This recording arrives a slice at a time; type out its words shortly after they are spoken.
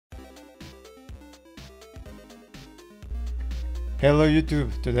Hello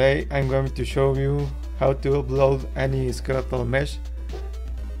YouTube, today I'm going to show you how to upload any skeletal mesh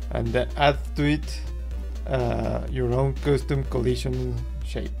and add to it your own custom collision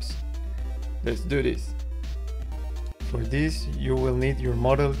shapes. Let's do this. For this you will need your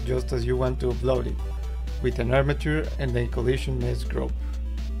model just as you want to upload it, with an armature and a collision mesh group.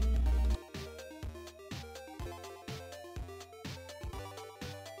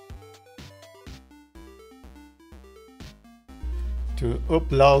 To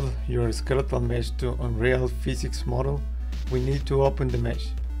upload your skeletal mesh to Unreal Physics model, we need to open the mesh.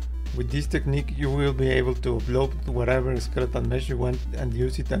 With this technique you will be able to upload whatever skeletal mesh you want and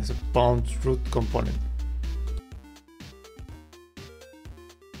use it as a bound root component.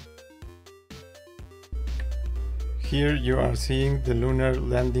 Here you are seeing the lunar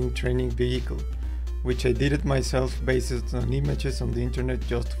landing training vehicle, which I did it myself based on images on the internet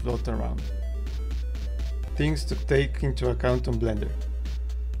just to float around. Things to take into account on Blender.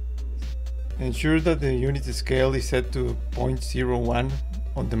 Ensure that the unit scale is set to 0.01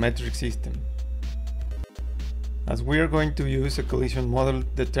 on the metric system. As we are going to use a collision model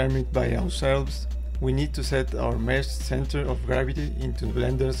determined by ourselves, we need to set our mesh center of gravity into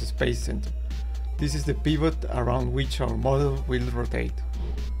Blender's space center. This is the pivot around which our model will rotate.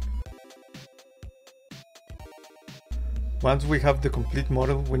 Once we have the complete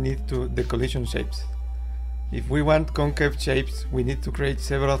model, we need the collision shapes. If we want concave shapes, we need to create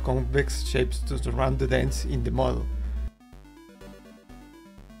several convex shapes to surround the dents in the model.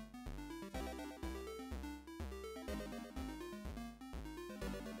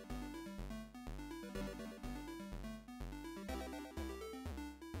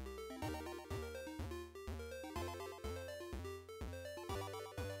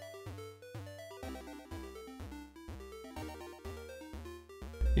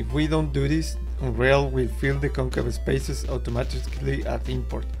 If we don't do this, Unreal will fill the concave spaces automatically at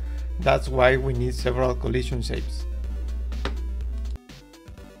import. That's why we need several collision shapes.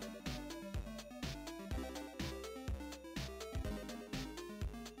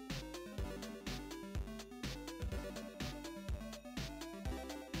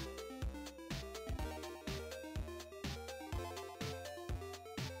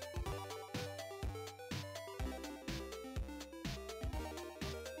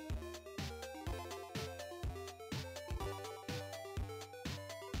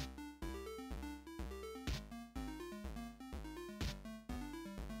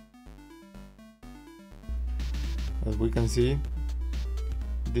 As we can see,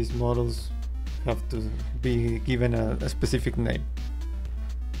 these models have to be given a specific name.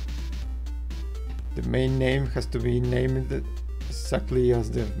 The main name has to be named exactly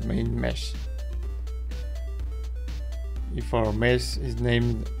as the main mesh. If our mesh is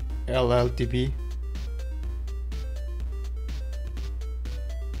named LLTB,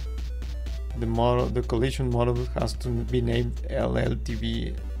 the collision model has to be named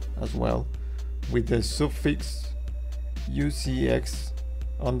LLTB as well, with the suffix UCX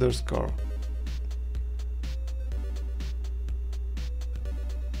underscore.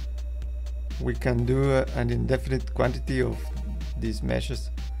 We can do an indefinite quantity of these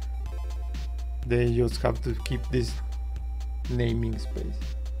meshes. They just have to keep this naming space.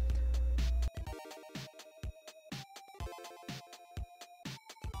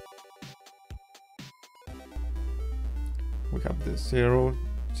 We have the 0,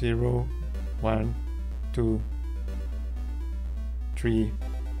 0, 1, 2, 3,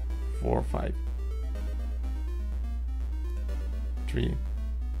 4, 5, 3,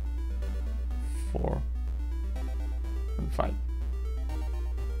 4, and 5.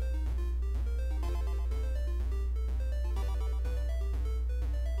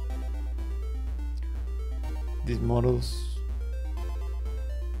 These models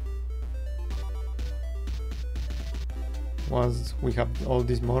once we have all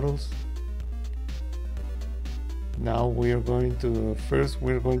these models, now we're going to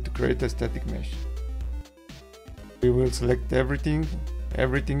create a static mesh. We will select everything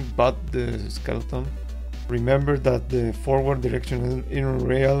but the skeleton. Remember that the forward direction in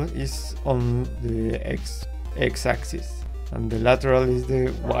Unreal is on the x-axis and the lateral is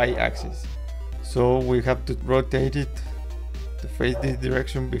the y-axis. So we have to rotate it to face this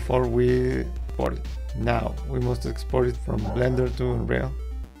direction before we export it. Now we must export it from Blender to Unreal.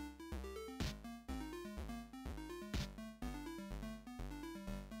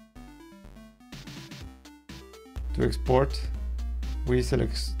 To export,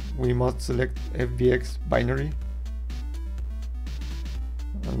 we must select FBX binary,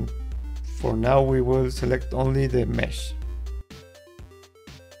 and for now we will select only the mesh.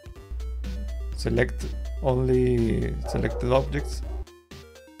 Select only selected objects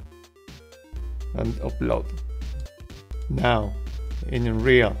and upload. Now in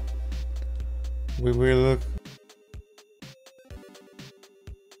Unreal we will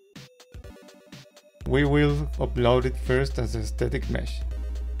upload it first as a static mesh.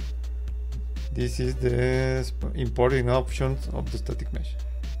 This is the importing options of the static mesh.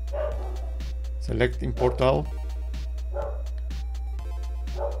 Select import all.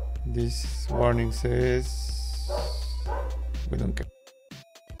 This warning says we don't care.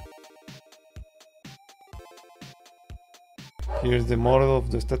 Here's the model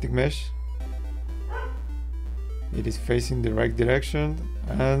of the static mesh. It is facing the right direction,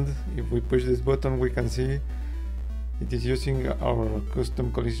 and if we push this button we can see it is using our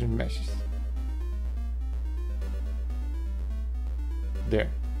custom collision meshes. There.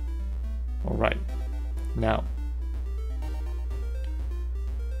 Alright, now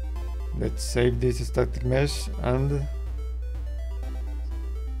let's save this static mesh and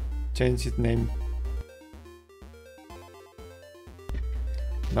change its name.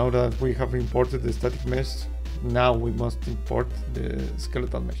 Now that we have imported the static mesh, now we must import the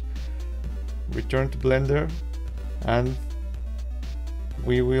skeletal mesh. Return to Blender, and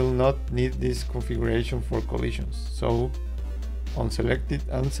we will not need this configuration for collisions, so unselect it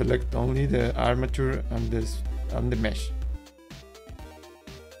and select only the armature and the mesh.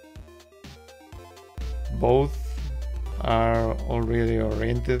 Both are already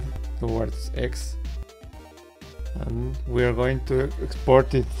oriented towards X, and we are going to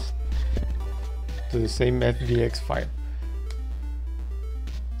export it to the same FBX file.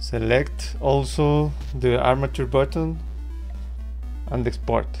 Select also the armature button and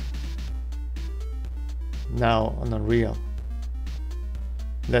export. Now on Unreal,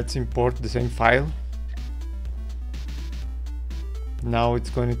 let's import the same file. Now it's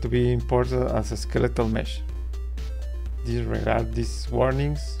going to be imported as a skeletal mesh. Disregard these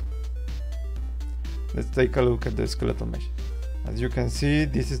warnings. Let's take a look at the skeletal mesh. As you can see,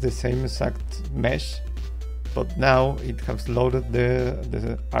 this is the same exact mesh, but now it has loaded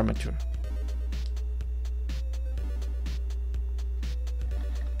the armature.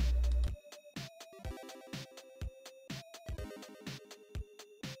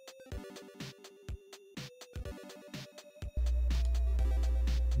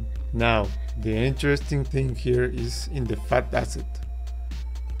 Now, the interesting thing here is in the PhatAsset.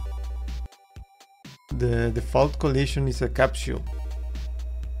 The default collision is a capsule,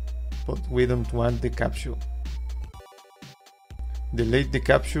 but we don't want the capsule. Delete the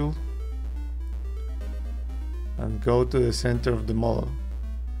capsule and go to the center of the model.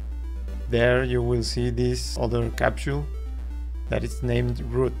 There you will see this other capsule that is named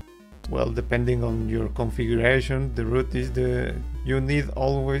root. Well, depending on your configuration, the root is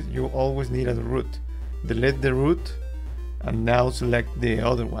you always need a root. Delete the root and now select the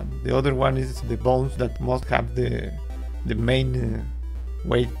other one. The other one is the bones that must have the main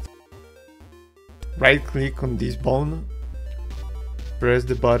weight. Right click on this bone, press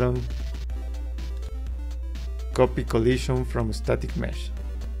the button, copy collision from static mesh.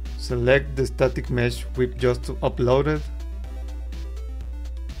 Select the static mesh we've just uploaded.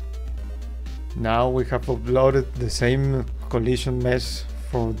 Now we have uploaded the same collision mesh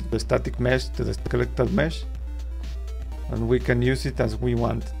from the static mesh to the skeletal mesh, and we can use it as we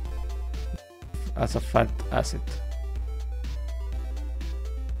want as a PhatAsset.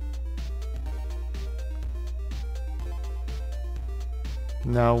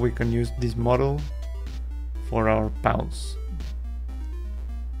 Now we can use this model for our pounds,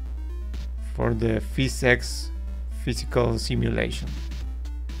 for the PhysX physical simulation.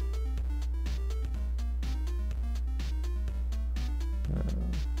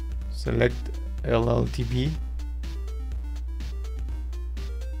 Select LLTB.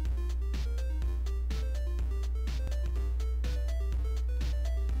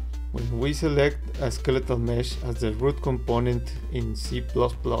 When we select a skeletal mesh as the root component in C++,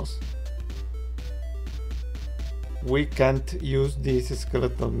 we can't use this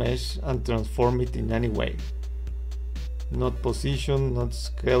skeletal mesh and transform it in any way. Not position, not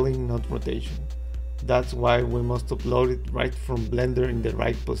scaling, not rotation. That's why we must upload it right from Blender in the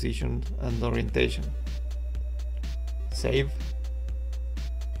right position and orientation. Save.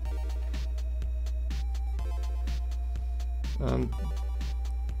 And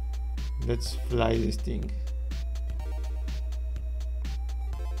let's fly this thing.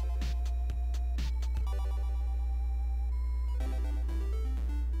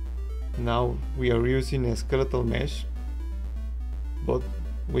 Now we are using a skeletal mesh, but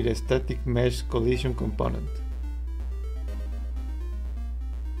with a static mesh collision component.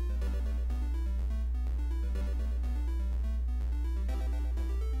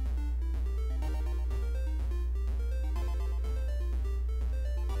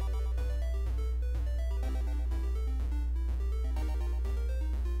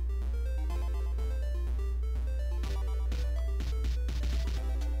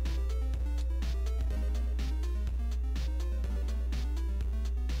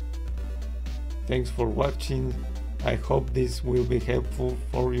 Thanks for watching. I hope this will be helpful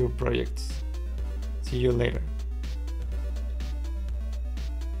for your projects. See you later.